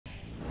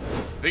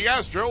The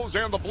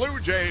Astros and the Blue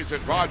Jays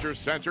at Rogers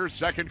Center.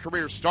 Second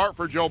career start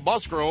for Joe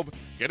Musgrove.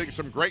 Getting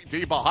some great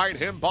D behind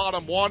him.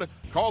 Bottom one,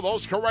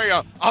 Carlos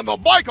Correa on the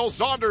Michael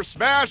Saunders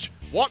smash.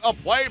 What a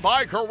play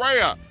by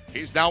Correa.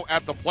 He's now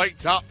at the plate,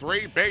 top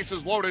three,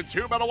 bases loaded,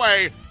 2 men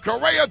away.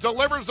 Correa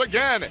delivers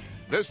again.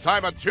 This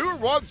time a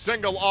 2-run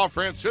single off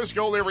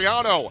Francisco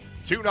Liriano.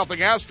 2-0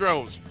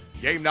 Astros.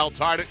 Game now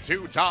tied at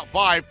 2, top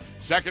 5.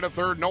 Second and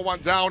third, no one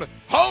down.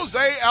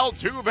 Jose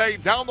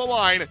Altuve down the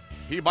line.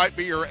 He might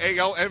be your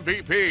AL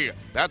MVP.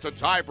 That's a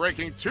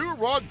tie-breaking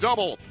 2-run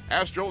double.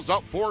 Astros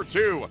up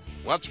 4-2.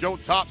 Let's go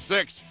top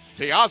 6.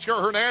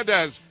 Teoscar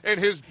Hernandez in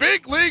his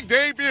big league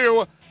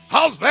debut.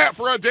 How's that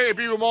for a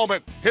debut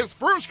moment? His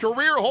first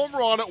career home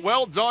run.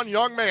 Well done,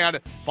 young man.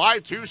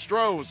 5-2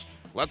 Stros.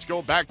 Let's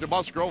go back to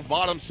Musgrove.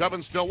 Bottom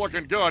 7 still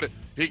looking good.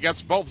 He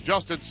gets both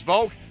Justin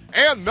Smoke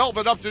and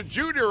Melvin Upton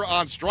Jr.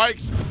 on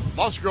strikes.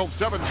 Musgrove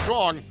 7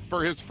 strong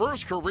for his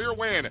first career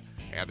win.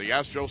 And the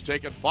Astros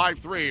take it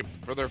 5-3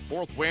 for their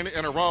 4th win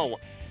in a row.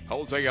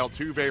 Jose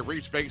Altuve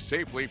reached base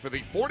safely for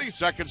the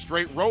 42nd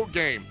straight road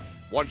game.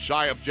 One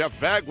shy of Jeff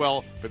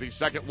Bagwell for the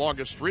second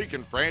longest streak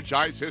in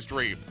franchise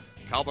history.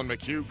 Calvin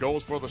McHugh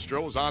goes for the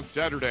Stros on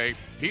Saturday.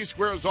 He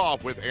squares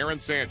off with Aaron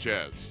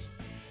Sanchez.